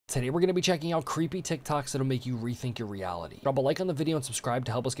Today we're going to be checking out creepy TikToks that'll make you rethink your reality. Drop a like on the video and subscribe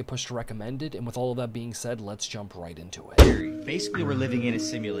to help us get pushed to recommended. And with all of that being said, let's jump right into it. Basically, we're living in a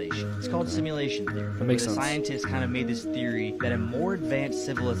simulation. It's called simulation theory. That makes sense. Scientists kind of made this theory that a more advanced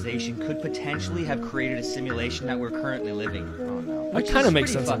civilization could potentially have created a simulation that we're currently living in. Oh, no. That kind of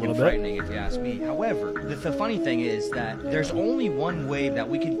makes sense a little bit. Frightening, if you ask me. However, the funny thing is that there's only one way that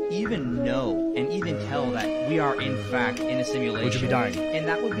we could even know and even tell that we are in fact in a simulation. Would you be dying? And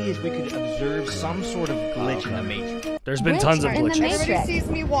that would be if we could observe some sort of glitch in the matrix. There's been tons of glitches. Everybody sees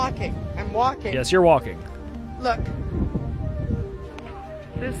me walking. I'm walking. Yes, you're walking. Look.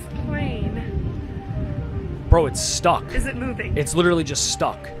 This plane Bro, it's stuck. isn't moving. It's literally just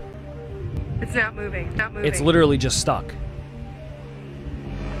stuck. It's not moving. Not moving. It's literally just stuck.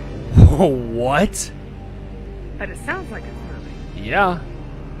 What? But it sounds like it's moving. Yeah.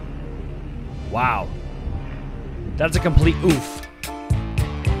 Wow. That's a complete oof.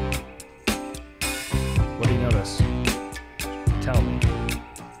 What do you notice? Tell me.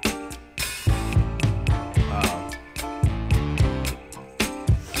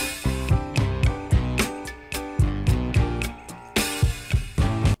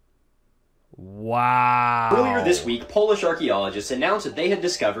 Wow. Earlier this week, Polish archaeologists announced that they had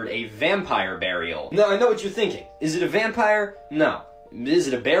discovered a vampire burial. Now, I know what you're thinking. Is it a vampire? No. Is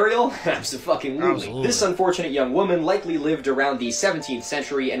it a burial? Absolutely. This unfortunate young woman likely lived around the 17th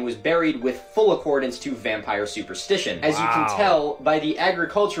century and was buried with full accordance to vampire superstition. As you can tell by the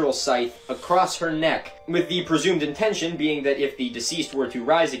agricultural scythe across her neck, with the presumed intention being that if the deceased were to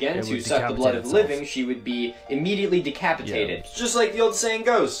rise again to suck the blood of the living, she would be immediately decapitated. Yeah. Just like the old saying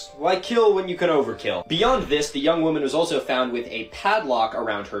goes, why kill when you can overkill? Beyond this, the young woman was also found with a padlock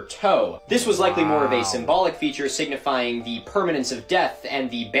around her toe. This was likely more of a symbolic feature signifying the permanence of death and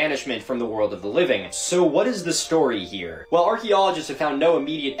the banishment from the world of the living. So what is the story here? While archaeologists have found no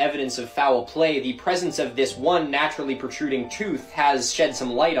immediate evidence of foul play, the presence of this one naturally protruding tooth has shed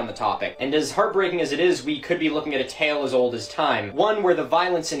some light on the topic. And as heartbreaking as it is, we could be looking at a tale as old as time. One where the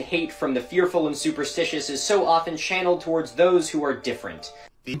violence and hate from the fearful and superstitious is so often channeled towards those who are different.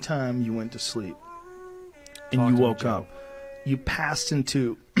 Anytime you went to sleep and you woke up, you passed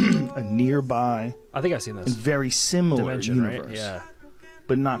into a nearby, I think I've seen this, and very similar dimension, universe, right? Yeah.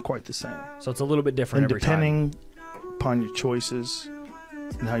 but not quite the same. So it's a little bit different And every time. depending upon your choices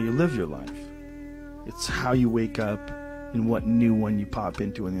and how you live your life, it's how you wake up and what new one you pop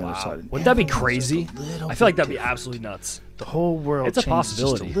into on the other side. Wouldn't that be crazy? I feel like that'd be absolutely nuts. The whole world It's a changes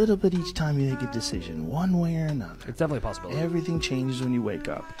possibility. just a little bit each time you make a decision, one way or another. It's definitely a possibility. Everything changes when you wake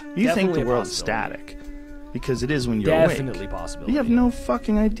up. You think Definitely the a world's possibility. static because it is when you're awake. Definitely possibility. You have no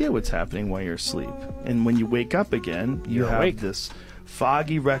fucking idea what's happening while you're asleep. And when you wake up again, you You're have awake. this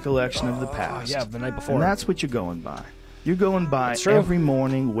foggy recollection of the past. Yeah, the night before. And that's what you're going by. You're going by That's true. every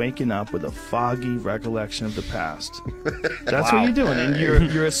morning, waking up with a foggy recollection of the past. That's what you're doing, and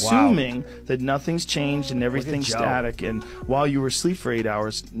you're assuming that nothing's changed and everything's Joe. static. And while you were asleep for 8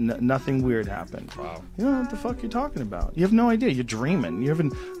 hours, nothing weird happened. Wow. You don't know what the fuck you're talking about. You have no idea. You're dreaming. You're having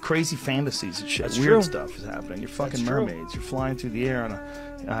crazy fantasies and shit. That's Weird true. stuff is happening. You're fucking That's true. mermaids. You're flying through the air on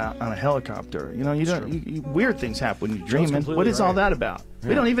a helicopter. You know, you don't. Weird things happen when you're dreaming. completely What is all right. that about?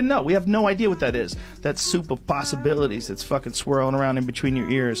 We don't even know. We have no idea what that is. That soup of possibilities that's fucking swirling around in between your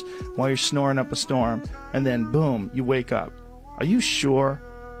ears while you're snoring up a storm, and then boom, you wake up. Are you sure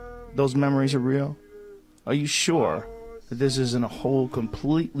those memories are real? Are you sure that this isn't a whole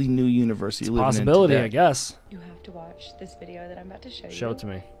completely new universe that you live in Possibility, today? I guess. You have to watch this video that I'm about to show you. Show it to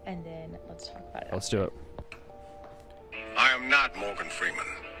me. And then let's talk about it. Let's do it. I am not Morgan Freeman,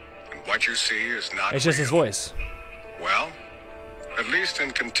 and what you see is not It's just his real. voice. Well, at least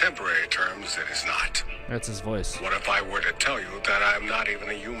in contemporary terms, it is not. That's his voice. What if I were to tell you that I am not even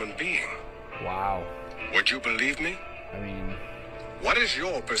a human being? Wow. Would you believe me? I mean, What is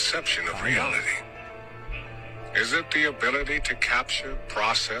your perception of reality? Is it the ability to capture,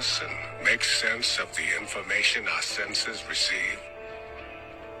 process, and make sense of the information our senses receive?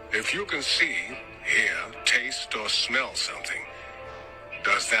 If you can see, hear, taste, or smell something,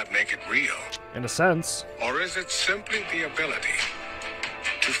 does that make it real? in a sense. Or is it simply the ability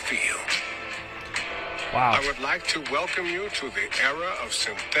to feel? Wow. I would like to welcome you to the era of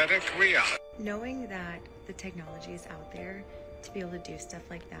synthetic reality. Knowing that the technology is out there to be able to do stuff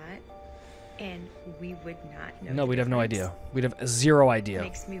like that, and we would not know. No, the we'd have no difference, idea. We'd have zero idea.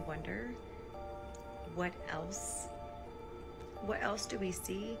 Makes me wonder, what else do we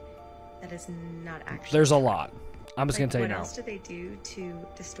see that is not actually There's a true? lot. I'm just Like, gonna tell you what now. else do they do to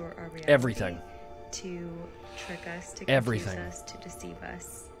distort our reality? Everything. To trick us, to confuse Everything. us, to deceive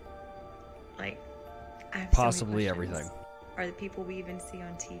us. Like, I have Possibly so many questions. everything. Are the people we even see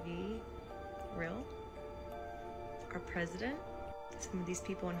on TV real? Our president? Some of these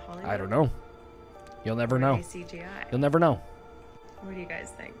people in Hollywood? I don't know. You'll never know. CGI? You'll never know. What do you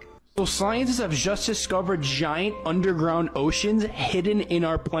guys think? So scientists have just discovered giant underground oceans hidden in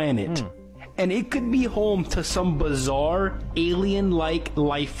our planet. And it could be home to some bizarre alien-like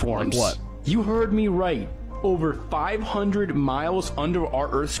life forms. Like what? You heard me right. Over 500 miles under our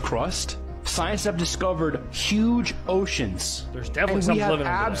Earth's crust, scientists have discovered huge oceans. There's definitely and something we have living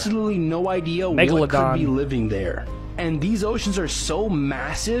under there. absolutely no idea what could be living there. And these oceans are so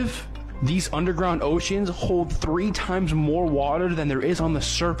massive, these underground oceans hold 3 times more water than there is on the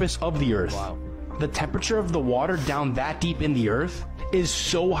surface of the Earth. Wow. The temperature of the water down that deep in the Earth is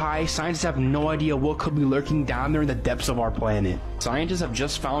so high, scientists have no idea what could be lurking down there in the depths of our planet. Scientists have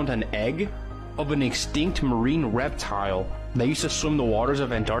just found an egg of an extinct marine reptile that used to swim the waters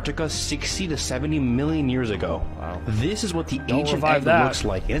of Antarctica 60 to 70 million years ago. Wow. This is what the ancient egg looks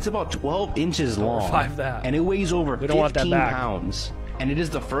like, and it's about 12 inches long. Revive that. And it weighs over We don't want that 15 back. pounds. And it is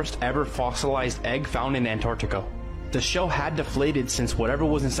the first ever fossilized egg found in Antarctica. The shell had deflated since whatever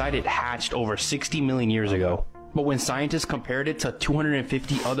was inside it hatched over 60 million years ago. But when scientists compared it to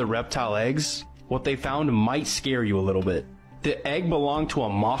 250 other reptile eggs, what they found might scare you a little bit. The egg belonged to a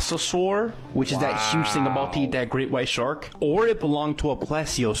mosasaur, which is that huge thing about to eat that great white shark, or it belonged to a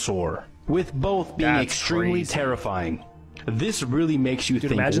plesiosaur, with both being extremely terrifying. This really makes you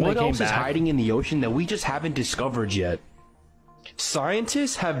think, what else is hiding in the ocean that we just haven't discovered yet?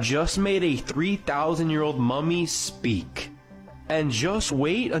 Scientists have just made a 3,000-year-old mummy speak. And just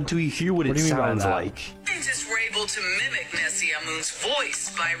wait until you hear what it sounds like. Scientists were able to mimic Nessie Amun's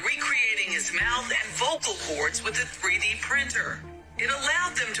voice by recreating his mouth and vocal cords with a 3D printer. It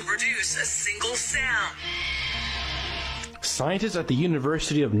allowed them to produce a single sound. Scientists at the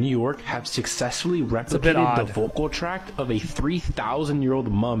University of New York have successfully replicated the vocal tract of a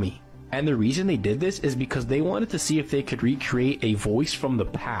 3,000-year-old mummy. And the reason they did this is because they wanted to see if they could recreate a voice from the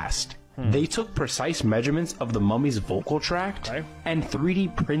past. They took precise measurements of the mummy's vocal tract and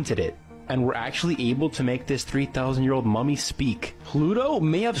 3D printed it, and were actually able to make this 3,000-year-old mummy speak. Pluto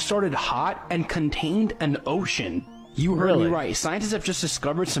may have started hot and contained an ocean. You heard me right. Scientists have just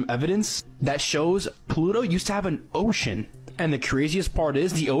discovered some evidence that shows Pluto used to have an ocean. And the craziest part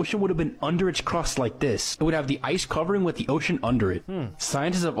is the ocean would have been under its crust like this. It would have the ice covering with the ocean under it.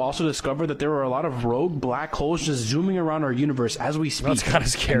 Scientists have also discovered that there are a lot of rogue black holes just zooming around our universe as we speak. That's kind of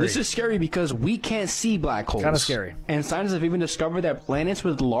scary. And this is scary because we can't see black holes. Kind of scary. And scientists have even discovered that planets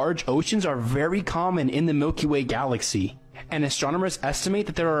with large oceans are very common in the Milky Way galaxy. And astronomers estimate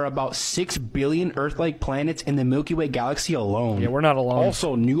that there are about 6 billion Earth-like planets in the Milky Way galaxy alone. Yeah, we're not alone.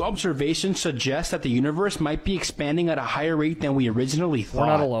 Also, new observations suggest that the universe might be expanding at a higher rate than we originally thought. We're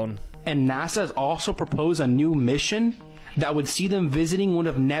not alone. And NASA has also proposed a new mission that would see them visiting one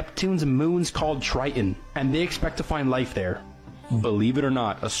of Neptune's moons called Triton. And they expect to find life there. Believe it or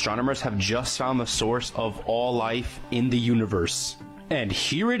not, astronomers have just found the source of all life in the universe. And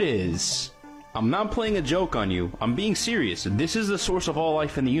here it is. I'm not playing a joke on you. I'm being serious. This is the source of all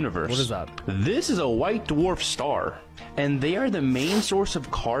life in the universe. What is that? This is a white dwarf star, and they are the main source of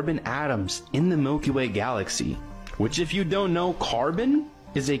carbon atoms in the Milky Way galaxy. Which, if you don't know, carbon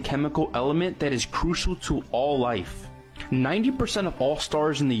is a chemical element that is crucial to all life. 90% of all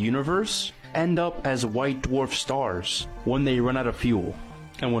stars in the universe end up as white dwarf stars when they run out of fuel.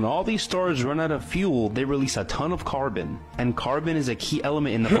 And when all these stars run out of fuel, they release a ton of carbon. And carbon is a key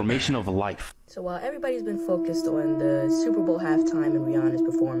element in the formation of life. So while everybody's been focused on the Super Bowl halftime and Rihanna's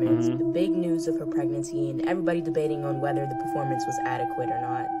performance, the big news of her pregnancy, and everybody debating on whether the performance was adequate or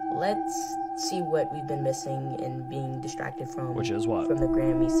not, let's see what we've been missing and being distracted from. Which is what? From the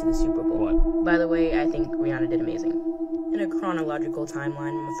Grammys to the Super Bowl. What? By the way, I think Rihanna did amazing. In a chronological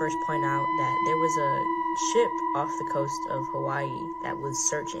timeline, I'm gonna first point out that there was a ship off the coast of Hawaii that was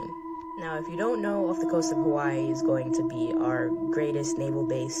searching. Now, if you don't know, off the coast of Hawaii is going to be our greatest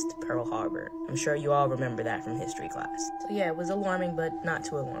naval-based Pearl Harbor. I'm sure you all remember that from history class. So yeah, it was alarming, but not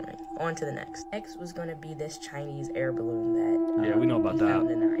too alarming. On to the next. Next was going to be this Chinese air balloon that yeah, we know about that. found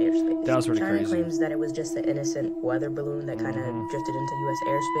in our airspace. That was pretty China crazy. claims that it was just an innocent weather balloon that kind of drifted into U.S.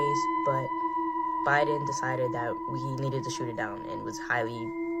 airspace, but Biden decided that we needed to shoot it down and was highly,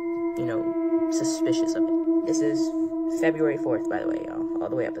 suspicious of it. This is February 4th, by the way, y'all, all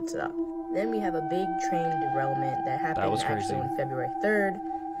the way up at the top. Then we have a big train derailment that happened actually on February 3rd,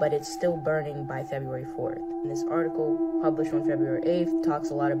 but it's still burning by February 4th. And this article published on February 8th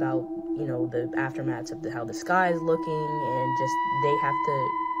talks a lot about, the aftermaths of how the sky is looking, and just they have to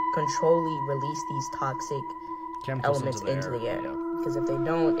controlly release these toxic elements into the air. Because if they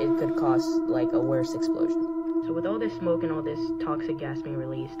don't, it could cause like a worse explosion. So with all this smoke and all this toxic gas being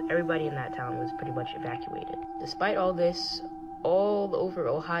released, everybody in that town was pretty much evacuated. Despite all this, all over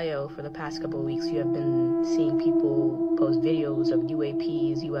Ohio for the past couple of weeks, you have been seeing people post videos of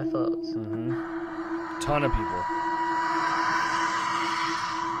UAPs, UFOs. Ton of people.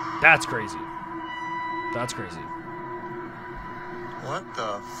 That's crazy. That's crazy. What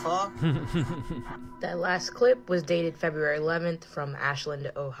the fuck? That last clip was dated February 11th from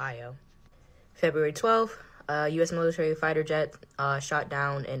Ashland, Ohio. February 12th, U.S. military fighter jet shot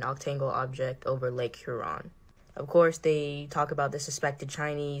down an octangle object over Lake Huron. Of course, they talk about the suspected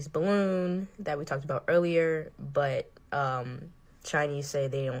Chinese balloon that we talked about earlier, but Chinese say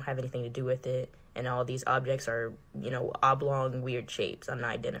they don't have anything to do with it, and all these objects are, oblong, weird shapes,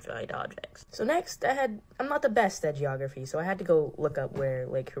 unidentified objects. So next, I'm not the best at geography, so I had to go look up where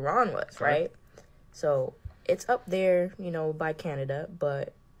Lake Huron was, right? So it's up there, by Canada,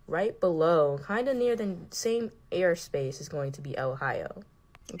 but right below, kind of near the same airspace, is going to be Ohio.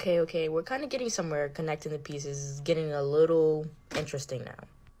 Okay, we're kind of getting somewhere, connecting the pieces, is getting a little interesting now.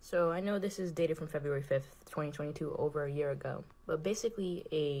 So I know this is dated from February 5th, 2022, over a year ago. But basically,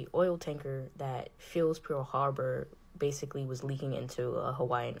 a oil tanker that fuels Pearl Harbor basically was leaking into a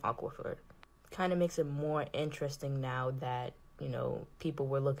Hawaiian aquifer. Kind of makes it more interesting now that, people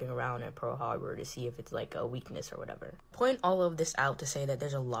were looking around at Pearl Harbor to see if it's like a weakness or whatever. Point all of this out to say that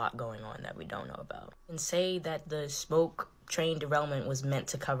there's a lot going on that we don't know about. And say that the smoke train derailment was meant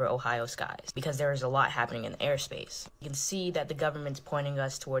to cover Ohio skies because there is a lot happening in the airspace. You can see that the government's pointing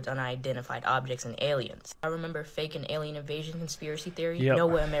us towards unidentified objects and aliens. I remember fake and alien invasion conspiracy theory. Yep. You know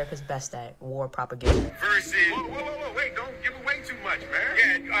what America's best at? War propaganda. Versus. Whoa, wait, don't give away too much,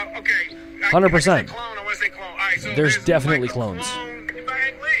 man. Yeah, okay. 100%. Clone, I want to say clone. All right, so there's definitely like clones.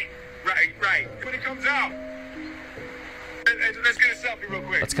 Right. When it comes out, let's get a selfie real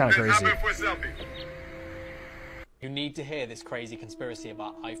quick. That's kind of crazy. Hop in for a selfie. You need to hear this crazy conspiracy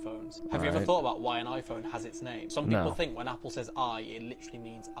about iPhones. Have you ever thought about why an iPhone has its name? Some people think when Apple says I, it literally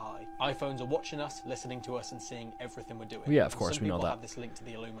means I. iPhones are watching us, listening to us, and seeing everything we're doing. Yeah, of course, we know that. Some people have this link to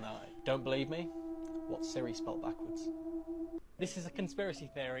the Illuminati. Don't believe me? What's Siri spelled backwards? This is a conspiracy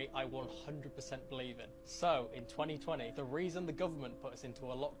theory I 100% believe in. So, in 2020, the reason the government put us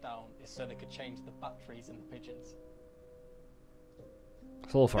into a lockdown is so they could change the batteries in the pigeons.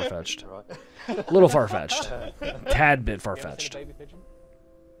 It's a little far-fetched. A little far-fetched. Tad bit far-fetched. Baby pigeon?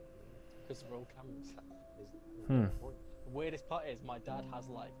 Because we're all cameras. The weirdest part is my dad has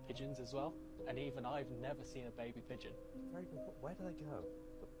like pigeons as well, and even I've never seen a baby pigeon. Where do they go?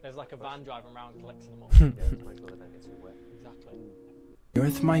 There's like a van driving around collecting them all. Exactly. The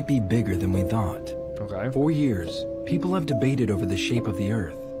Earth might be bigger than we thought. Okay. For years, people have debated over the shape of the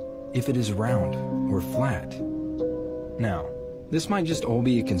Earth, if it is round or flat. Now, this might just all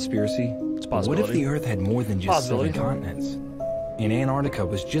be a conspiracy. It's a possibility. What if the Earth had more than just 7 continents? And Antarctica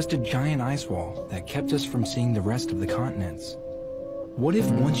was just a giant ice wall that kept us from seeing the rest of the continents? What if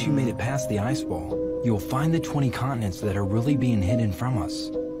once you made it past the ice wall, you'll find the 20 continents that are really being hidden from us?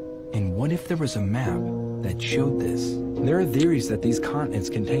 And what if there was a map that showed this? There are theories that these continents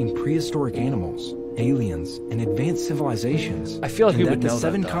contain prehistoric animals, aliens, and advanced civilizations. I feel like we would know that the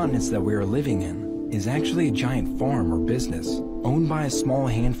 7 that, though. continents that we are living in is actually a giant farm or business owned by a small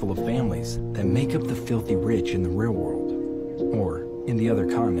handful of families that make up the filthy rich in the real world, or in the other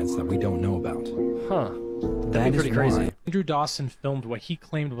continents that we don't know about. Huh. That is pretty crazy. why Andrew Dawson filmed what he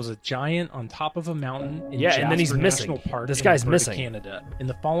claimed was a giant on top of a mountain in Yeah, and then he's Jasper missing. National Park This in guy's Alberta, missing. Canada. In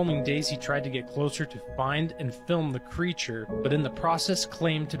the following days, he tried to get closer to find and film the creature, but in the process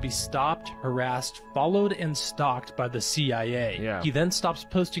claimed to be stopped, harassed, followed, and stalked by the CIA. Yeah. He then stops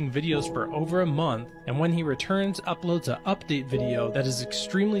posting videos for over a month, and when he returns, uploads an update video that is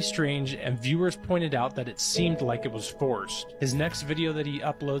extremely strange, and viewers pointed out that it seemed like it was forced. His next video that he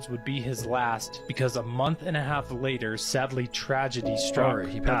uploads would be his last, because a month and a half later, sadly, tragedy struck.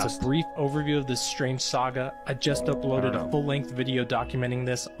 Sorry, he That's passed. a brief overview of this strange saga. I just uploaded a full-length video documenting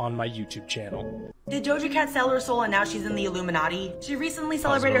this on my YouTube channel. Did Doja Cat sell her soul and now she's in the Illuminati? She recently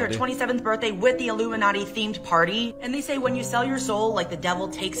celebrated her 27th birthday with the Illuminati-themed party. And they say when you sell your soul, like the devil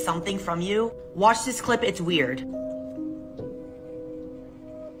takes something from you. Watch this clip, it's weird.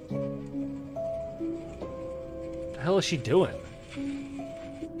 What the hell is she doing?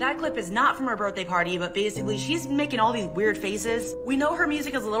 That clip is not from her birthday party, but basically she's making all these weird faces. We know her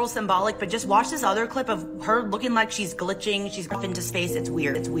music is a little symbolic, but just watch this other clip of her looking like she's glitching, she's off into space. It's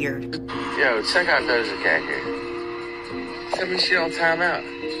weird, it's weird. Yo, check out Doja Cat here. Tell me she on timeout.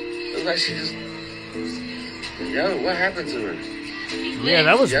 Looks like she just... Yo, what happened to her? Yeah,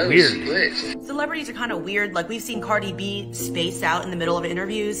 that was weird. Celebrities are kind of weird. Like, we've seen Cardi B space out in the middle of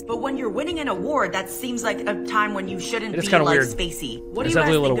interviews, but when you're winning an award, that seems like a time when you shouldn't be like weird. spacey. What do you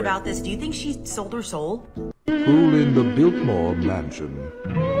guys think about this? Do you think she sold her soul? Who in the Biltmore mansion?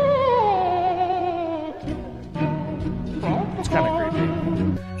 It's kind of creepy.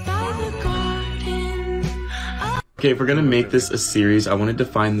 Okay, if we're gonna make this a series, I wanted to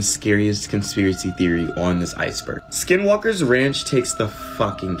find the scariest conspiracy theory on this iceberg. Skinwalker's Ranch takes the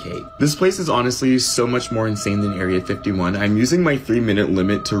fucking cake. This place is honestly so much more insane than Area 51. I'm using my 3-minute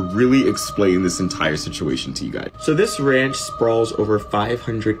limit to really explain this entire situation to you guys. So this ranch sprawls over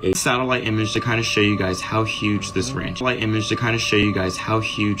 500 acres. Satellite image to kind of show you guys how huge this ranch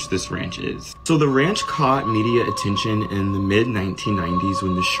is. So the ranch caught media attention in the mid-1990s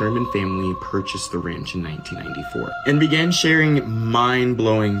when the Sherman family purchased the ranch in 1994. And began sharing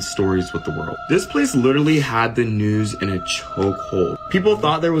mind-blowing stories with the world. This place literally had the news in a chokehold. People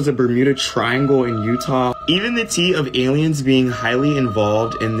thought there was a Bermuda Triangle in Utah, even the tea of aliens being highly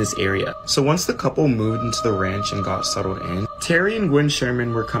involved in this area. So once the couple moved into the ranch and got settled in, Terry and Gwen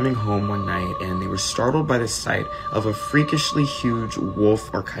Sherman were coming home one night and they were startled by the sight of a freakishly huge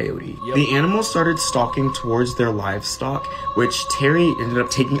wolf or coyote. The animal started stalking towards their livestock, which Terry ended up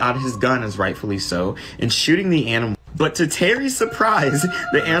taking out his gun, as rightfully so, and shooting the animal. But to Terry's surprise,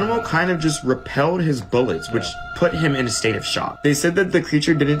 the animal kind of just repelled his bullets, which put him in a state of shock. They said that the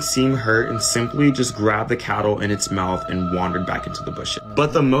creature didn't seem hurt and simply just grabbed the cattle in its mouth and wandered back into the bushes.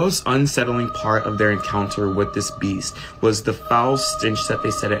 But the most unsettling part of their encounter with this beast was the foul stench that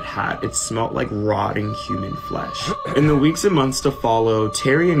they said it had. It smelled like rotting human flesh. In the weeks and months to follow,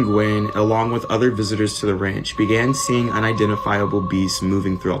 Terry and Gwen, along with other visitors to the ranch, began seeing unidentifiable beasts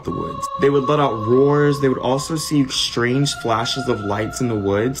moving throughout the woods. They would let out roars. They would also see strange flashes of lights in the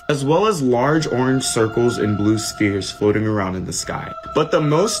woods, as well as large orange circles and blue spheres floating around in the sky. But the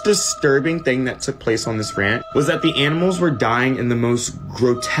most disturbing thing that took place on this ranch was that the animals were dying in the most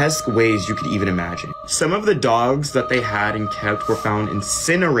grotesque ways you could even imagine. Some of the dogs that they had and kept were found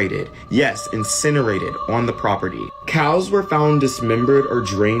incinerated. Yes, incinerated on the property. Cows were found dismembered or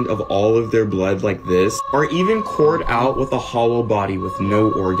drained of all of their blood like this, or even cored out with a hollow body with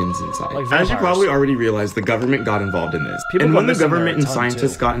no organs inside. Like as you probably already realized, the government got involved in this. And when the government and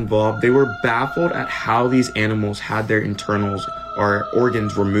scientists got involved, they were baffled at how these animals had their internals or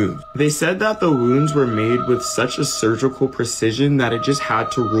organs removed. They said that the wounds were made with such a surgical precision that it just had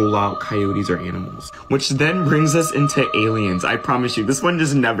to rule out coyotes or animals. Which then brings us into aliens. I promise you, this one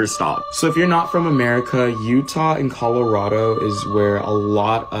just never stops. So if you're not from America, Utah and Colorado is where a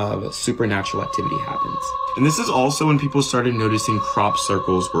lot of supernatural activity happens. And this is also when people started noticing crop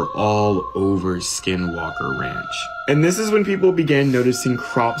circles were all over Skinwalker Ranch. And this is when people began noticing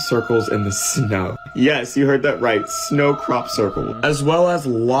crop circles in the snow. Yes, you heard that right, snow crop circles. As well as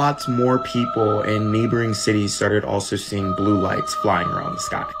lots more people in neighboring cities started also seeing blue lights flying around the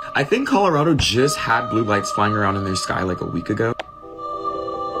sky. I think Colorado just had blue lights flying around in their sky like a week ago.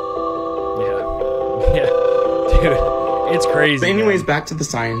 Yeah, dude. It's crazy. But anyways, back to the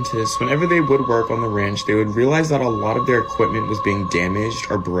scientists. Whenever they would work on the ranch, they would realize that a lot of their equipment was being damaged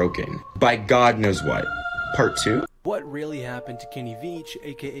or broken. By God knows what. Part 2. What really happened to Kenny Veach,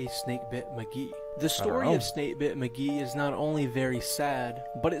 aka Snakebit McGee? The story of Snakebit McGee is not only very sad,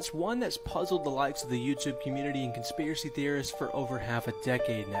 but it's one that's puzzled the likes of the YouTube community and conspiracy theorists for over half a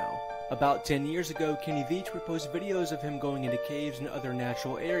decade now. About 10 years ago, Kenny Veach would post videos of him going into caves and other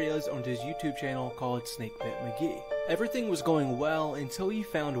natural areas onto his YouTube channel called Snakebit McGee. Everything was going well until he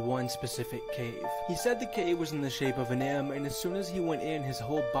found one specific cave. He said the cave was in the shape of an M, and as soon as he went in, his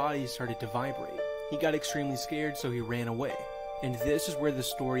whole body started to vibrate. He got extremely scared, so he ran away. And this is where the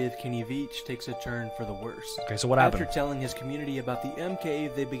story of Kenny Veach takes a turn for the worse. Okay, so what happened? After telling his community about the M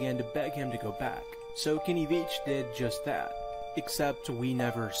cave, they began to beg him to go back. So Kenny Veach did just that. Except we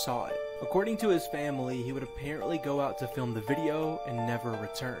never saw it. According to his family, he would apparently go out to film the video and never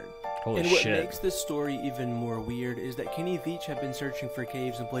return. Holy and what shit. makes this story even more weird is that Kenny Veach had been searching for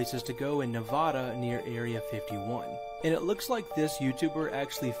caves and places to go in Nevada near Area 51. And it looks like this YouTuber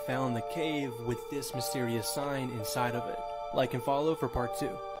actually found the cave with this mysterious sign inside of it. Like and follow for part 2.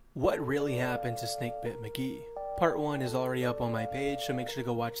 What really happened to Snakebit McGee? Part 1 is already up on my page, so make sure to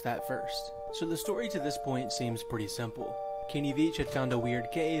go watch that first. So the story to this point seems pretty simple. Kenny Veach had found a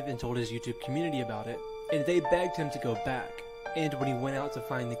weird cave and told his YouTube community about it, and they begged him to go back. And when he went out to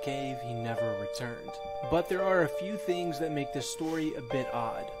find the cave, he never returned. But there are a few things that make this story a bit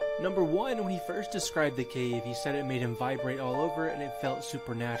odd. Number 1, when he first described the cave, he said it made him vibrate all over and it felt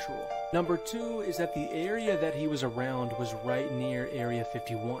supernatural. Number 2 is that the area that he was around was right near Area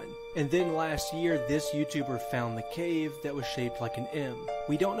 51. And then last year, this YouTuber found the cave that was shaped like an M.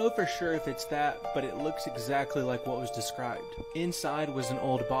 We don't know for sure if it's that, but it looks exactly like what was described. Inside was an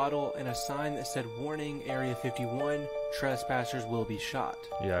old bottle and a sign that said, "Warning, Area 51, trespassers will be shot."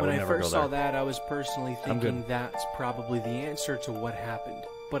 Yeah, when I first saw that, I was personally thinking that's probably the answer to what happened.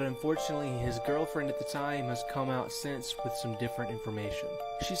 But unfortunately, his girlfriend at the time has come out since with some different information.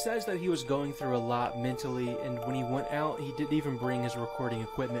 She says that he was going through a lot mentally, and when he went out, he didn't even bring his recording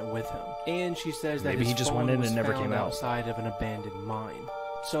equipment with him. And she says that maybe he just went in and never came out outside of an abandoned mine.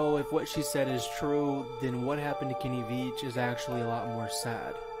 So if what she said is true, then what happened to Kenny Veach is actually a lot more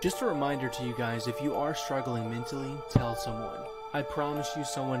sad. Just a reminder to you guys, if you are struggling mentally, tell someone. I promise you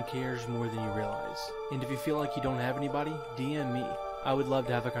someone cares more than you realize. And if you feel like you don't have anybody, DM me. I would love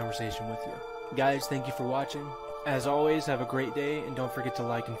to have a conversation with you. Guys, thank you for watching. As always, have a great day, and don't forget to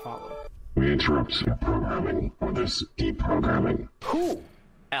like and follow. We interrupt programming, or this deprogramming. Who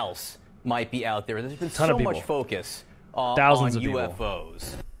else might be out there? There's been Ton so of people. much focus on Thousands of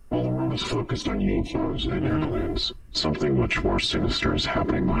UFOs. While the world is focused on UFOs and aliens, something much more sinister is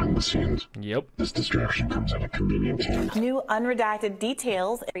happening behind the scenes. Yep. This distraction comes at a convenient time. New unredacted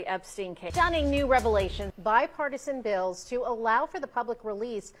details. Epstein case. Stunning new revelation. Bipartisan bills to allow for the public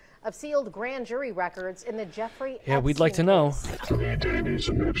release of sealed grand jury records in the Jeffrey Epstein we'd like to know. The identities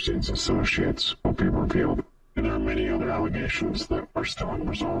of Epstein's associates will be revealed. And there are many other allegations that are still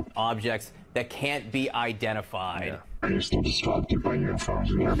unresolved. Objects that can't be identified. Are you still distracted by UFOs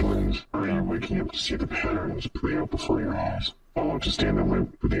and airplanes? Or are you waking up to see the patterns play out before your eyes? All to stay in the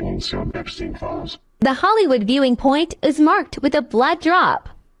loop with the unsealed Epstein files. The Hollywood viewing point is marked with a blood drop.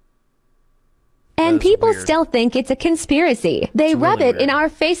 And people weird. still think it's a conspiracy. They rub really it in our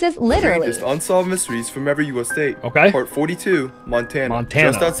faces literally. Greatest unsolved mysteries from every U.S. state. Okay. Part 42, Montana.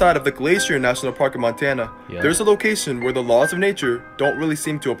 Montana. Just outside of the Glacier National Park in Montana, Yeah. there's a location where the laws of nature don't really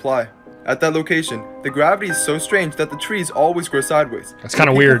seem to apply. At that location, the gravity is so strange that the trees always grow sideways. That's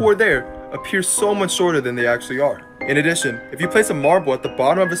kinda The weird. people who are there appear so much shorter than they actually are. In addition, if you place a marble at the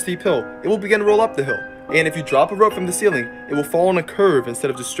bottom of a steep hill, it will begin to roll up the hill. And if you drop a rope from the ceiling, it will fall on a curve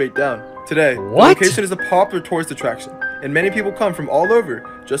instead of just straight down. Today, the location is a popular tourist attraction, and many people come from all over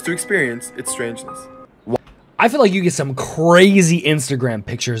just to experience its strangeness. I feel like you get some crazy Instagram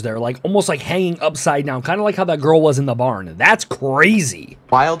pictures there, like almost like hanging upside down, kind of like how that girl was in the barn. That's crazy.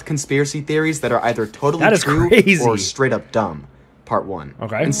 Wild conspiracy theories that are either totally true crazy. or straight up dumb. Part 1.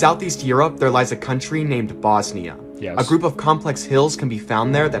 Okay. In Southeast Europe, there lies a country named Bosnia. Yes. A group of complex hills can be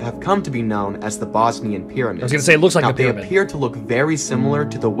found there that have come to be known as the Bosnian Pyramids. I was gonna say, it looks like now, a pyramid. They appear to look very similar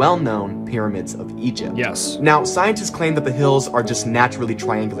to the well-known pyramids of Egypt. Yes. Now, scientists claim that the hills are just naturally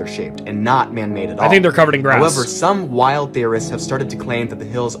triangular shaped and not man-made at all. I think they're covered in grass. However, some wild theorists have started to claim that the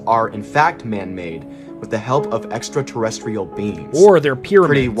hills are in fact man-made with the help of extraterrestrial beings. Or they're pyramids.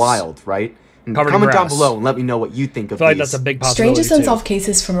 Pretty wild, right? And Covered in comment down grass. below and let me know what you think of I feel like these. that's a big possibility. Strangest unsolved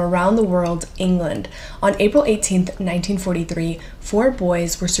cases from around the world, England. On April 18th, 1943, 4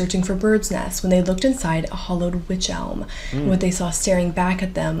 boys were searching for birds' nests when they looked inside a hollowed wych elm. And what they saw staring back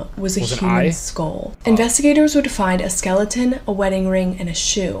at them was a Was an human eye? skull. Investigators would find a skeleton, a wedding ring, and a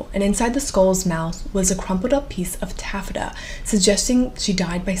shoe. And inside the skull's mouth was a crumpled up piece of taffeta, suggesting she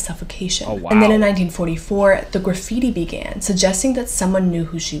died by suffocation. Oh, wow. And then in 1944, the graffiti began, suggesting that someone knew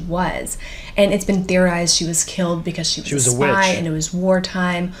who she was. And it's been theorized she was killed because she was a spy witch. and it was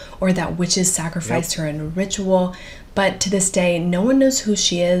wartime, or that witches sacrificed her in a ritual. But to this day, no one knows who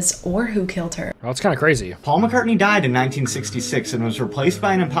she is or who killed her. Well, it's kind of crazy. Paul McCartney died in 1966 and was replaced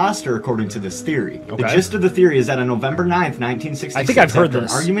by an imposter, according to this theory. The gist of the theory is that on November 9th, 1966, I think I've heard after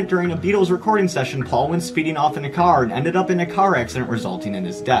this. an argument during a Beatles recording session, Paul went speeding off in a car and ended up in a car accident resulting in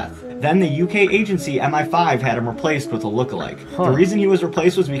his death. Then the UK agency MI5 had him replaced with a lookalike. The reason he was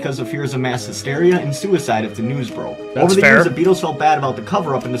replaced was because of fears of mass hysteria and suicide if the news broke. Over the years, the Beatles felt bad about the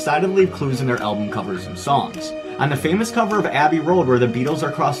cover-up and decided to leave clues in their album covers and songs. On the famous cover of Abbey Road where the Beatles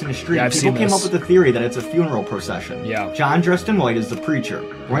are crossing a street, people came up with the theory that it's a funeral procession. John dressed in white is the preacher.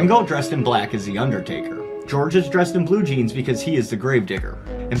 Ringo dressed in black is the undertaker. George is dressed in blue jeans because he is the gravedigger.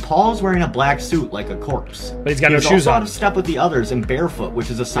 And Paul is wearing a black suit like a corpse. But he's got no shoes also on. out of step with the others and barefoot, which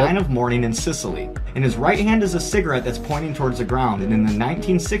is a sign of mourning in Sicily. In his right hand is a cigarette that's pointing towards the ground, and in the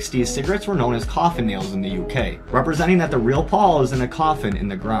 1960s, cigarettes were known as coffin nails in the UK, representing that the real Paul is in a coffin in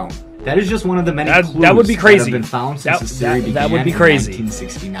the ground. That is just one of the many clues that would be crazy. that have been found since this theory began that would be in crazy.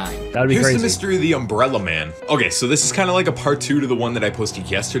 1969. That would be Here's crazy. the mystery of the Umbrella Man. Okay, so this is kind of like a part 2 to the one that I posted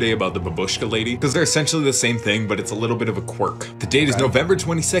yesterday about the babushka lady, because they're essentially the same thing, but it's a little bit of a quirk. The date is November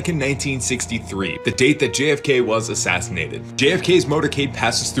 22nd, 1963, the date that JFK was assassinated. JFK's motorcade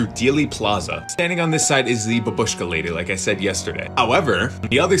passes through Dealey Plaza. Standing on this side is the babushka lady, like I said yesterday. However, on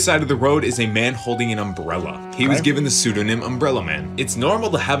the other side of the road is a man holding an umbrella. He was given the pseudonym Umbrella Man. It's normal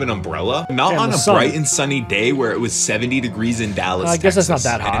to have an umbrella, not on a bright and sunny day where it was 70 degrees in Dallas, I guess Texas. that's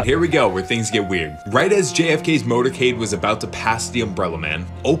not that hot. And here we go, where things get weird. Right as JFK's motorcade was about to pass, the Umbrella Man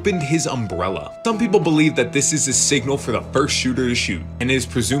opened his umbrella. Some people believe that this is a signal for the first shooter to shoot, and it is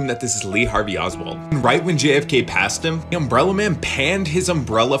presumed that this is Lee Harvey Oswald. And right when JFK passed him, the Umbrella Man panned his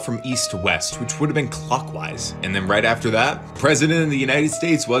umbrella from east to west, which would have been clockwise. And then right after that, the President of the United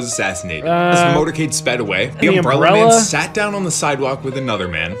States was assassinated. As the motorcade sped away, the umbrella man sat down on the sidewalk with another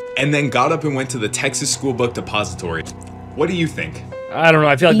man, and then got up and went to the Texas School Book Depository. What do you think? I don't know.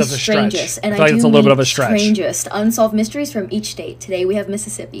 I feel like that's a stretch. I feel like it's a little bit of a stretch. Strangest unsolved mysteries from each state. Today we have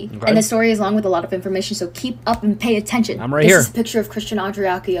Mississippi, and the story is long with a lot of information. So keep up and pay attention. I'm right here. This is a picture of Christian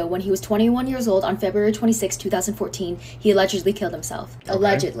Andreacchio when he was 21 years old on February 26, 2014. He allegedly killed himself.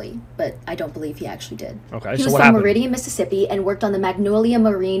 Allegedly, but I don't believe he actually did. Okay. He So was what from happened? Meridian, Mississippi, and worked on the Magnolia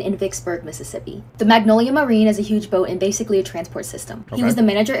Marine in Vicksburg, Mississippi. The Magnolia Marine is a huge boat and basically a transport system. He was the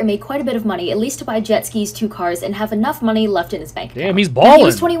manager and made quite a bit of money, at least to buy jet skis, 2 cars, and have enough money left in his bank. Damn, he's Now, balling. he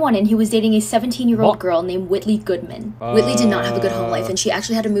was 21 and he was dating a 17-year-old girl named Whitley Goodman. Whitley did not have a good home life, and she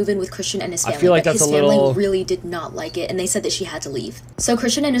actually had to move in with Christian and his family. I feel like but that's his a family little- really did not like it, and they said that she had to leave. So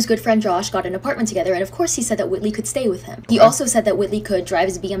Christian and his good friend Josh got an apartment together, and of course he said that Whitley could stay with him. He also said that Whitley could drive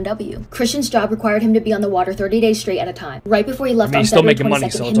his BMW. Christian's job required him to be on the water 30 days straight at a time. Right before he left on he's still February making money,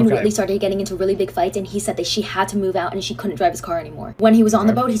 22nd, so him it's and okay. Whitley started getting into really big fights, and he said that she had to move out and she couldn't drive his car anymore. When he was on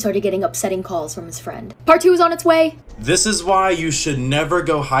the boat, he started getting upsetting calls from his friend. Part 2 is on its way! This is why you should never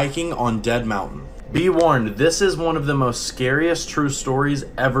go hiking on Dead Mountain. Be warned, this is one of the most scariest true stories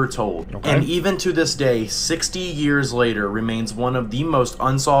ever told. And even to this day, 60 years later, remains one of the most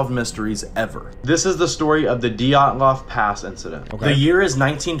unsolved mysteries ever. This is the story of the Dyatlov Pass incident. The year is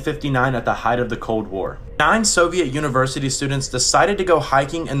 1959 at the height of the Cold War. 9 Soviet university students decided to go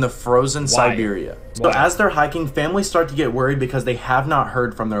hiking in the frozen Siberia. So as they're hiking, families start to get worried because they have not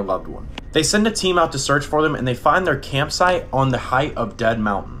heard from their loved one. They send a team out to search for them, and they find their campsite on the height of Dead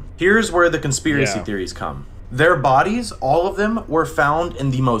Mountain. Here's where the conspiracy theories come. Their bodies, all of them, were found in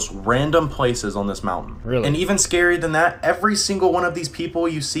the most random places on this mountain. Really? And even scarier than that, every single one of these people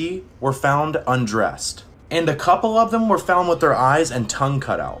you see were found undressed. And a couple of them were found with their eyes and tongue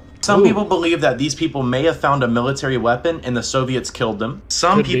cut out. Some people believe that these people may have found a military weapon and the Soviets killed them.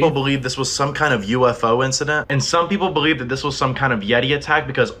 Some people believe this was some kind of UFO incident. And some people believe that this was some kind of Yeti attack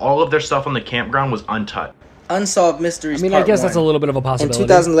because all of their stuff on the campground was untouched. Unsolved Mysteries. I mean, I guess that's a little bit of a possibility. In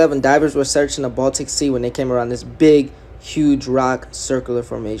 2011, divers were searching the Baltic Sea when they came around this big, huge rock circular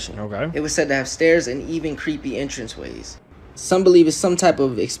formation. It was said to have stairs and even creepy entranceways. Some believe it's some type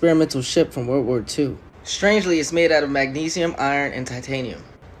of experimental ship from World War II. Strangely, it's made out of magnesium, iron, and titanium.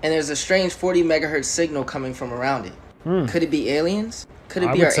 And there's a strange 40 megahertz signal coming from around it. Could it be aliens? Could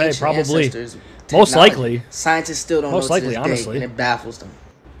it be our ancient ancestors? Most likely. Scientists still don't know Most likely, to this honestly. day, and it baffles them.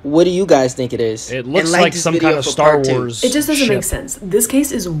 What do you guys think it is? It looks like some kind of Star Wars. It just doesn't make ship. sense. This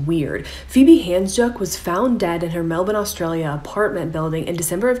case is weird. Phoebe Hansjuk was found dead in her Melbourne, Australia apartment building in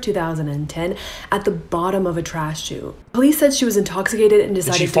December of 2010 at the bottom of a trash chute. Police said she was intoxicated and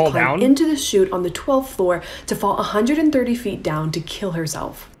decided to climb into the chute on the 12th floor to fall 130 feet down to kill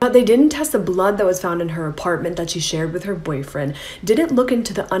herself. But they didn't test the blood that was found in her apartment that she shared with her boyfriend, didn't look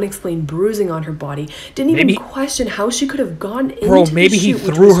into the unexplained bruising on her body, didn't even question how she could have gone into the chute. maybe he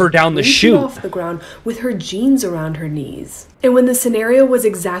which threw was her down the 3 feet chute. off the ground with her jeans around her knees. And when the scenario was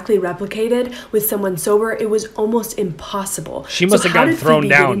exactly replicated with someone sober, it was almost impossible. She must have how gotten did thrown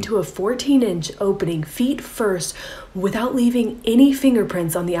Phoebe down. Get into a 14-inch opening feet first without leaving any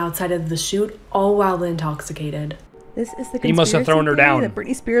fingerprints on the outside of the chute, all while intoxicated? This is the He must have conspiracy thrown her theory down. that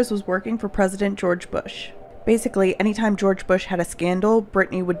Britney Spears was working for President George Bush. Basically, anytime George Bush had a scandal,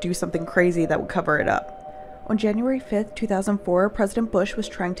 Britney would do something crazy that would cover it up. On January 5th, 2004, President Bush was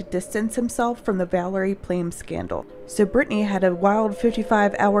trying to distance himself from the Valerie Plame scandal. So Britney had a wild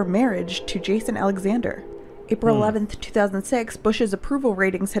 55-hour marriage to Jason Alexander. April 11th, 2006, Bush's approval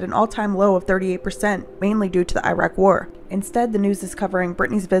ratings hit an all-time low of 38%, mainly due to the Iraq War. Instead, the news is covering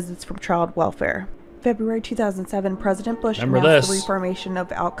Britney's visits from child welfare. February 2007, President Bush announced the reformation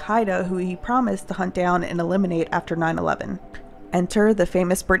of Al-Qaeda, who he promised to hunt down and eliminate after 9/11. Enter the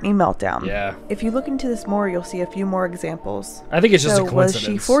famous Britney meltdown. Yeah. If you look into this more, you'll see a few more examples. I think it's just a Was coincidence.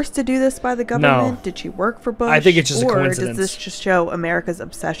 she forced to do this by the government? No. Did she work for Bush? I think it's just a or coincidence. does this just show America's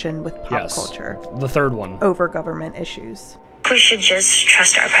obsession with pop culture? The third one. Over government issues. We should just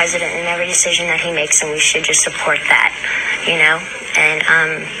trust our president in every decision that he makes, and we should just support that, you know,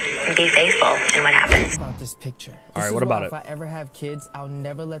 and be faithful in what happens. About this picture. All right, what about it? If I ever have kids, I'll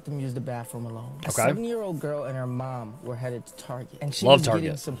never let them use the bathroom alone. A Okay. 7-year-old girl and her mom were headed to Target, and she Love was Target.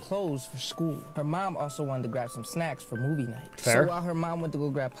 getting some clothes for school. Her mom also wanted to grab some snacks for movie night. Fair. So while her mom went to go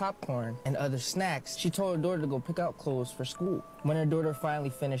grab popcorn and other snacks, she told her daughter to go pick out clothes for school. When her daughter finally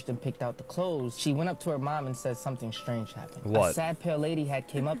finished and picked out the clothes, she went up to her mom and said something strange happened. What? A sad pale lady had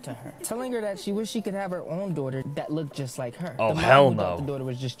came up to her, telling her that she wished she could have her own daughter that looked just like her. Oh, the mom, hell who thought no. the daughter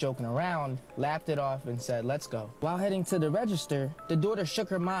was just joking around, laughed it off and said, "Let's go." While heading to the register, the daughter shook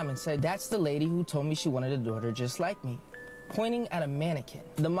her mom and said, "That's the lady who told me she wanted a daughter just like me," pointing at a mannequin.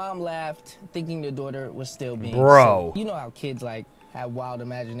 The mom laughed, thinking the daughter was still being Bro. silly. You know how kids have wild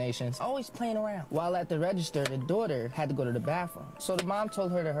imaginations, always playing around. While at the register, the daughter had to go to the bathroom, so the mom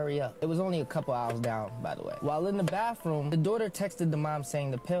told her to hurry up. It was only a couple hours down, by the way. While in the bathroom, the daughter texted the mom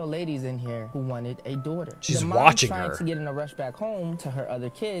saying the pale lady's in here who wanted a daughter. She's the mom, watching trying her. to get in a rush back home to her other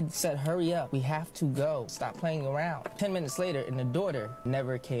kids, said, "Hurry up, we have to go. Stop playing around." 10 minutes later, and the daughter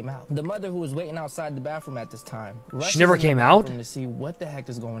never came out. The mother, who was waiting outside the bathroom at this time, rushes never in the came out? bathroom to see what the heck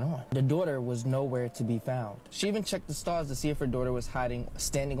is going on. The daughter was nowhere to be found. She even checked the stalls to see if her daughter was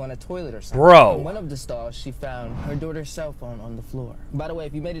standing on a toilet or something. Bro. In one of the stalls, she found her daughter's cell phone on the floor. By the way,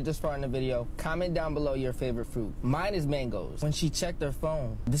 if you made it this far in the video, comment down below your favorite fruit. Mine is mangoes. When she checked her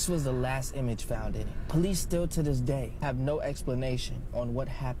phone, this was the last image found in it. Police still to this day have no explanation on what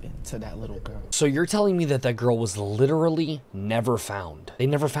happened to that little girl. So you're telling me that that girl was literally never found? They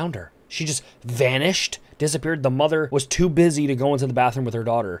never found her. She just vanished, disappeared. The mother was too busy to go into the bathroom with her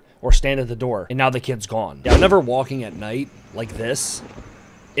daughter or stand at the door, and now the kid's gone. Yeah, I'm never walking at night like this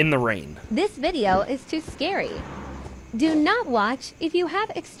in the rain. This video is too scary. Do not watch if you have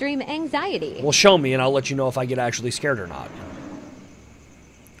extreme anxiety. Well, show me and I'll let you know if I get actually scared or not.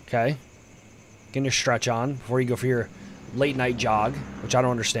 Okay? Getting your stretch on before you go for your late night jog, which I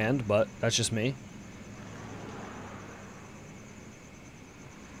don't understand, but that's just me.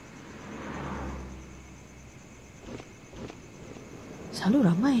 Selalu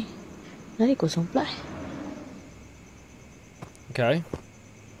ramai. Lari kosong pula. Okay.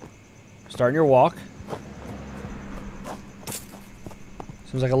 Starting your walk.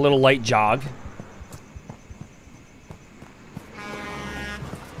 Seems like a little light jog.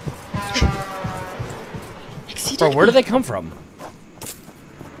 Bro, where do they come from?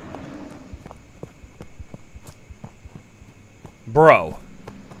 Bro.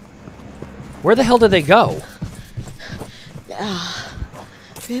 Where the hell did they go?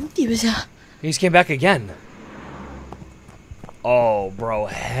 Empty besar. He just came back again. Oh, bro.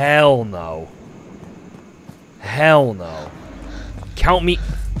 Hell no. Hell no. Count me.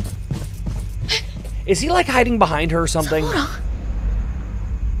 Is he like hiding behind her or something?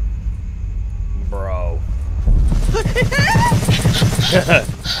 Bro.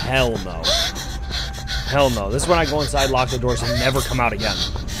 Hell no. Hell no. This is when I go inside, lock the doors, and never come out again.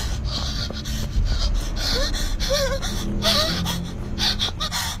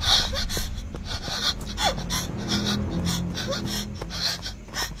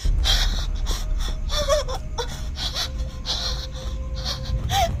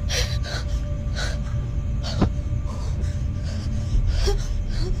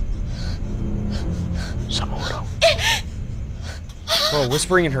 Bro,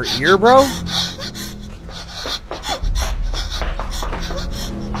 whispering in her ear, bro?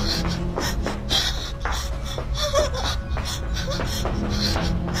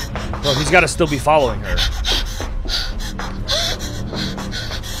 Bro, he's got to still be following her.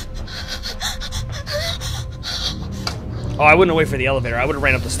 Oh, I wouldn't have waited for the elevator. I would have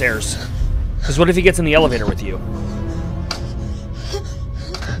ran up the stairs. Because what if he gets in the elevator with you?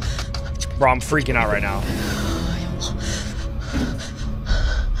 Bro, I'm freaking out right now.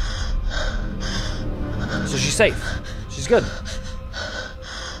 So she's safe. She's good.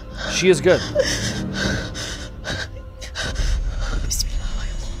 She is good.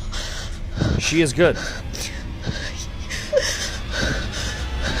 She is good.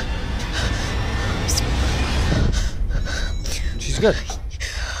 She's good.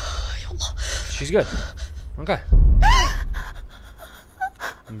 She's good. Okay.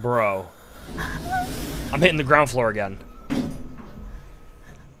 Bro. I'm hitting the ground floor again.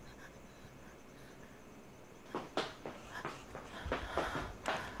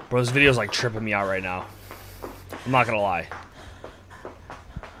 Bro, this video's like tripping me out right now. I'm not gonna lie.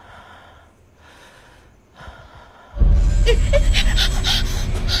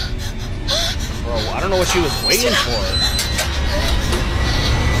 know what she was waiting for.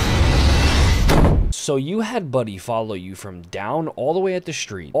 So you had Buddy follow you from down all the way at the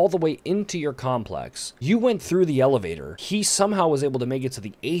street, all the way into your complex. You went through the elevator. He somehow was able to make it to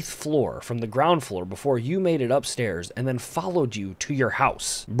the 8th floor from the ground floor before you made it upstairs and then followed you to your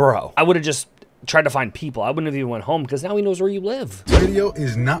house. Bro, I would have just tried to find people. I wouldn't have even went home because now he knows where you live. This video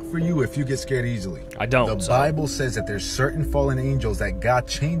is not for you if you get scared easily. I don't. The Bible says that there's certain fallen angels that got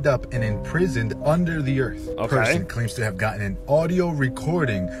chained up and imprisoned under the earth. Okay. Person claims to have gotten an audio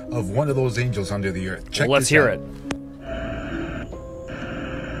recording of one of those angels under the earth. Check Well, let's hear it.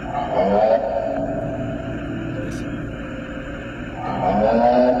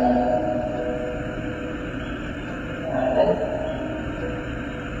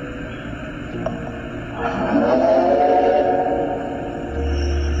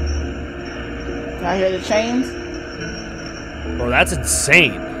 I hear the chains. Bro, that's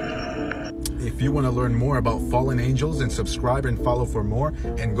insane. If you want to learn more about fallen angels, and subscribe and follow for more,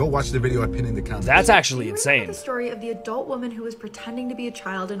 and go watch the video I pinned in the comments. That's actually insane. The story of the adult woman who was pretending to be a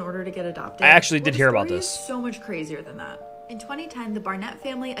child in order to get adopted. I actually did hear about The this. story is so much crazier than that. In 2010, the Barnett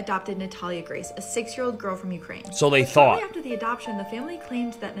family adopted Natalia Grace, a 6-year-old girl from Ukraine. So they But thought. shortly after the adoption, the family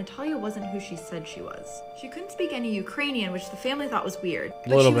claimed that Natalia wasn't who she said she was. She couldn't speak any Ukrainian, which the family thought was weird.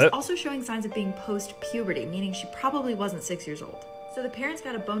 But Little she was bit. also showing signs of being post-puberty, meaning she probably wasn't 6 years old. So the parents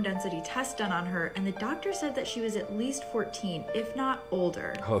got a bone density test done on her, and the doctor said that she was at least 14, if not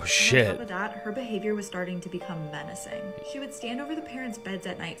older. Oh, And shit. on top of that, her behavior was starting to become menacing. She would stand over the parents' beds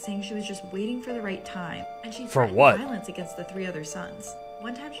at night saying she was just waiting for the right time, and she For threatened what? violence against the 3 other sons.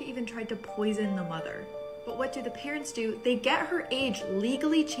 One time she even tried to poison the mother. But what do the parents do? They get her age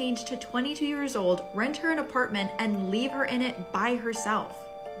legally changed to 22 years old, rent her an apartment, and leave her in it by herself.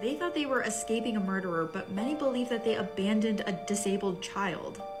 They thought they were escaping a murderer, but many believe that they abandoned a disabled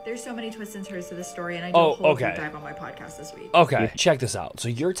child. There's so many twists and turns to this story, and I do a whole deep dive on my podcast this week. Okay, check this out. So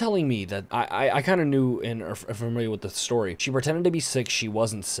you're telling me that I kind of knew and are familiar with the story. She pretended to be 6. She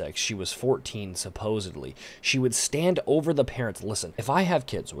wasn't 6. She was 14, supposedly. She would stand over the parents. Listen, if I have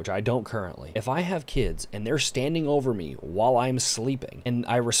kids, which I don't currently, if I have kids and they're standing over me while I'm sleeping, and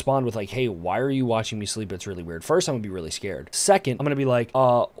I respond with like, hey, why are you watching me sleep? It's really weird. First, I'm gonna be really scared. Second, I'm gonna be like,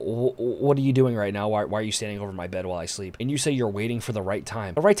 what are you doing right now? Why are you standing over my bed while I sleep? And you say you're waiting for the right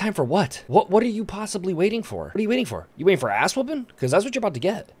time. The right time for what? What are you possibly waiting for? What are you waiting for? You waiting for ass whooping? Because that's what you're about to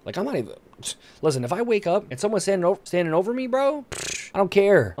get. Like, I'm not even... Listen, if I wake up and someone's standing over me, bro, I don't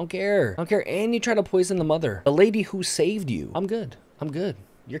care. I don't care. I don't care. And you try to poison the mother. The lady who saved you. I'm good. I'm good.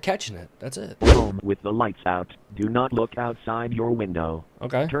 You're catching it. That's it. Home with the lights out. Do not look outside your window.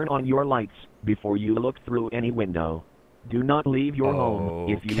 Okay. Turn on your lights before you look through any window. Do not leave your home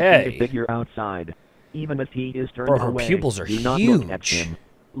if you see a figure outside. Even if he is turned Bro, her away, pupils are do not huge. look at him.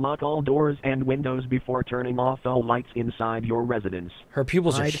 Lock all doors and windows before turning off all lights inside your residence. Her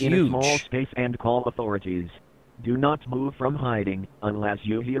pupils are Hide in a huge. small space and call authorities. Do not move from hiding unless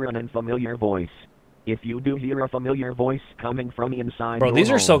you hear an unfamiliar voice. If you do hear a familiar voice coming from inside Bro, your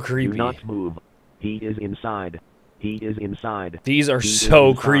these are so home, creepy. do not move. He is inside. He is inside. These are He is so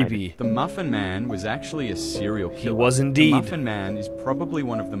inside. creepy. The Muffin Man was actually a serial killer. He was indeed. The Muffin Man is probably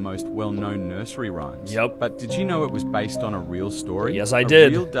one of the most well-known nursery rhymes. Yep. But did you know it was based on a real story? Yes, I did.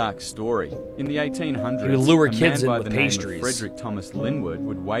 A real dark story. In the 1800s, He would lure a kids man in by with the name pastries. of Frederick Thomas Linwood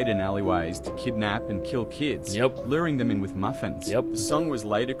would wait in alleyways to kidnap and kill kids, luring them in with muffins. The song was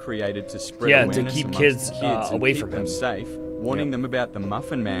later created to spread Yeah, awareness to keep amongst kids, the kids and away keep from them him. safe, warning them about the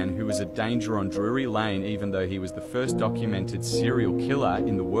Muffin Man, who was a danger on Drury Lane, even though he was the first documented serial killer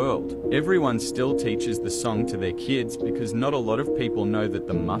in the world. Everyone still teaches the song to their kids because not a lot of people know that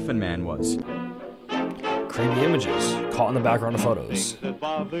the Muffin Man was. Creepy images caught in the background of photos.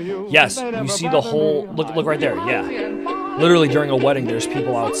 Yes, you see the whole... Look right there, yeah. Literally during a wedding, there's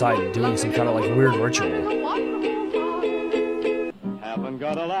people outside doing some kind of like weird ritual.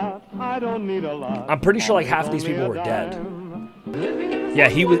 I'm pretty sure like half of these people were dead. Yeah,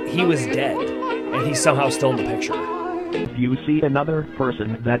 he was dead, and he's somehow still in the picture. If you see another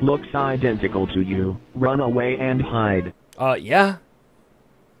person that looks identical to you, run away and hide. Yeah.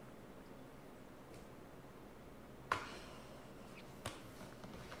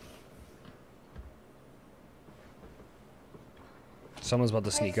 Someone's about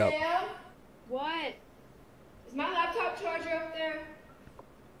to sneak up. Sam? What? Is my laptop charger up there?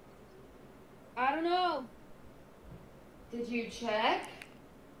 I don't know. Did you check?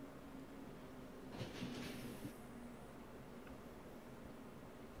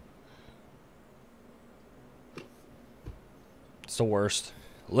 It's the worst.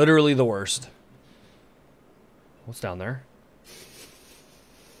 Literally the worst. What's down there?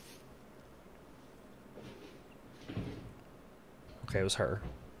 Okay, it was her.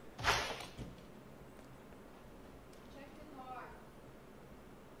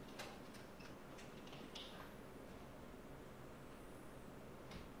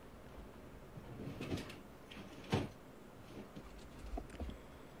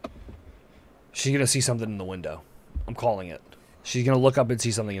 She's gonna see something in the window. I'm calling it. She's gonna look up and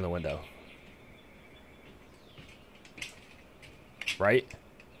see something in the window. Right?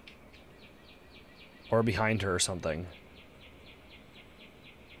 Or behind her or something.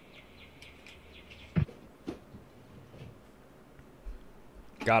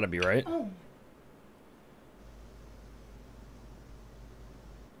 Gotta be, right? Oh.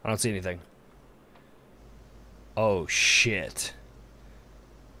 I don't see anything. Oh, shit.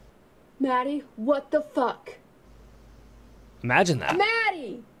 Maddie, what the fuck? Imagine that.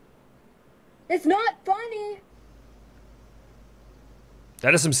 Maddie! It's not funny.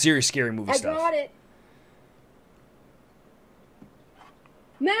 That is some serious scary movie I stuff. got it.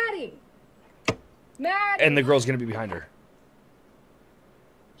 Maddie! Maddie! And the girl's gonna be behind her.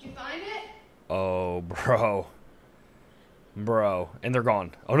 Did you find it? Oh, bro. Bro. And they're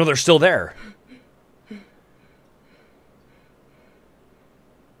gone. Oh, no, they're still there.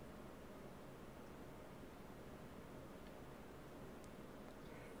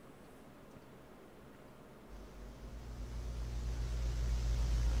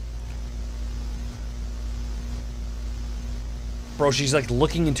 Bro, she's like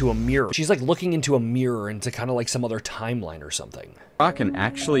looking into a mirror. She's like looking into a mirror into kind of like some other timeline or something. Kraken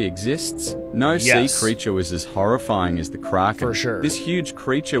actually exists? No Yes. sea creature was as horrifying as the Kraken. For sure. This huge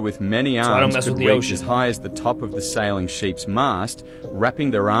creature with many So I don't arms mess could with the reach ocean. as high as the top of the sailing ship's mast, wrapping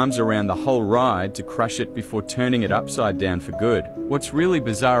their arms around the whole ride to crush it before turning it upside down for good. What's really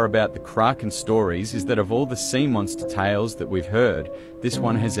bizarre about the Kraken stories is that of all the sea monster tales that we've heard, this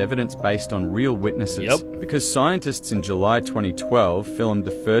one has evidence based on real witnesses. Yep. Because scientists in July 2012 filmed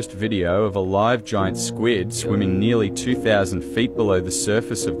the first video of a live giant squid swimming nearly 2,000 feet below the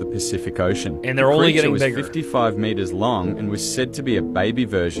surface of the Pacific Ocean. And they're only getting was bigger. 55 meters long and was said to be a baby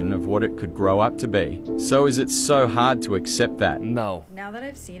version of what it could grow up to be. So is it so hard to accept that? No. Now that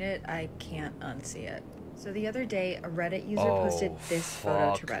I've seen it, I can't unsee it. So the other day, a Reddit user Oh, posted this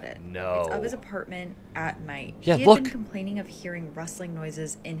photo to fuck Reddit. no. It's of his apartment at night. Yeah, he had look. been complaining of hearing rustling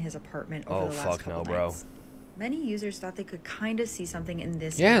noises in his apartment over Oh, the last fuck couple no, bro. nights. Many users thought they could kind of see something in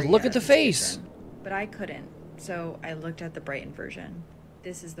this Yeah, area look at the in his face. kitchen, but I couldn't. So I looked at the Brighton version.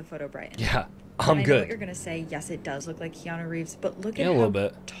 This is the photo Brighton. Yeah, And I'm I know good. what you're gonna say. Yes, it does look like Keanu Reeves, but look Yeah, at a how little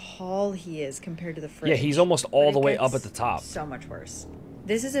bit. tall he is compared to the fridge. Yeah, he's almost all But the it way up gets at the top. So much worse.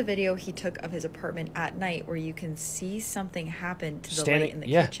 This is a video he took of his apartment at night where you can see something happen to the Standing- light in the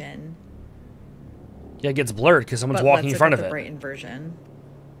yeah. kitchen. Yeah, it gets blurred because someone's But walking let's in front look of at it. the Brighton version.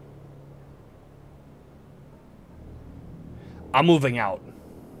 I'm moving out.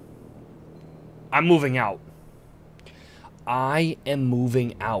 I'm moving out. I am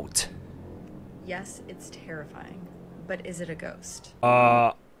moving out. Yes, it's terrifying, but is it a ghost?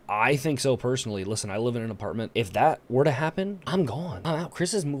 I think so personally. Listen, I live in an apartment. If that were to happen, I'm gone. I'm out.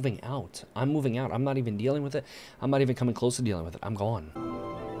 Chris is moving out. I'm moving out. I'm not even dealing with it. I'm not even coming close to dealing with it. I'm gone.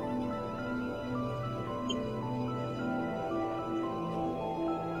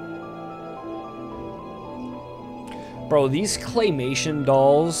 Bro, these claymation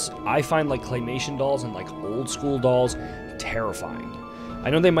dolls, I find like claymation dolls and like old school dolls terrifying. I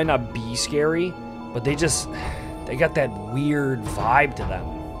know they might not be scary, but they got that weird vibe to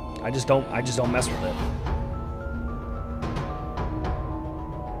them. I just don't mess with it.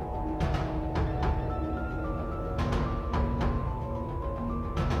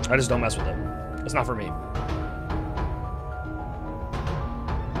 I just don't mess with it. It's not for me.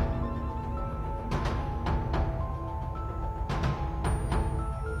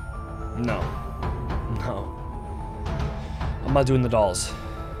 No. No. I'm not doing the dolls.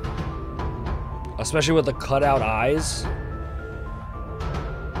 Especially with the cutout eyes.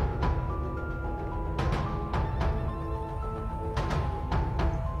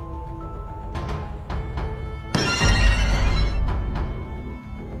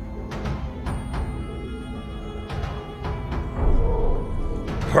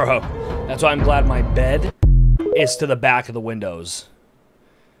 Bro, that's why I'm glad my bed is to the back of the windows.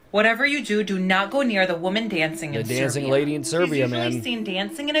 Whatever you do, do not go near the woman dancing in The dancing Serbia. lady in Serbia, She's usually man. seen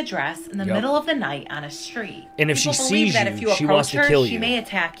dancing in a dress in the Yep. middle of the night on a street. And if People she believe sees that you, if you she approach wants to her, kill she you. may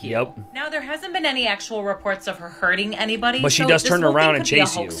attack you. Yep. Now, there hasn't been any actual reports of her hurting anybody. But she so does this turn whole around thing and could be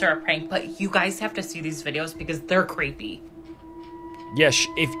chase a you. hoax or a prank, but you guys have to see these videos because they're creepy. Yeah,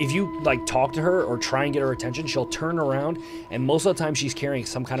 if you like talk to her or try and get her attention, she'll turn around, and most of the time she's carrying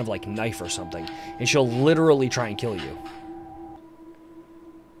some kind of like knife or something, and she'll literally try and kill you.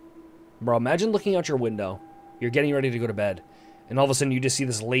 Bro, imagine looking out your window. You're getting ready to go to bed. And all of a sudden you just see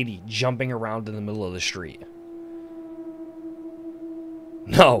this lady jumping around in the middle of the street.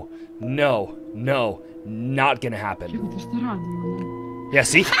 No, no, no, not gonna happen. Yeah,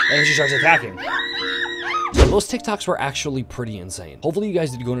 see? And then she starts attacking. So those TikToks were actually pretty insane. Hopefully you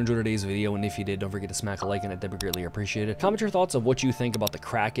guys did go and enjoy today's video, and if you did, don't forget to smack a like on it. That'd be greatly appreciated. Comment your thoughts of what you think about the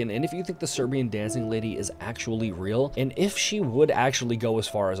Kraken, and if you think the Serbian dancing lady is actually real, and if she would actually go as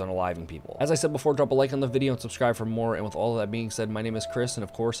far as unaliving people. As I said before, drop a like on the video and subscribe for more, and with all of that being said, my name is Chris, and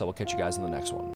of course, I will catch you guys in the next one.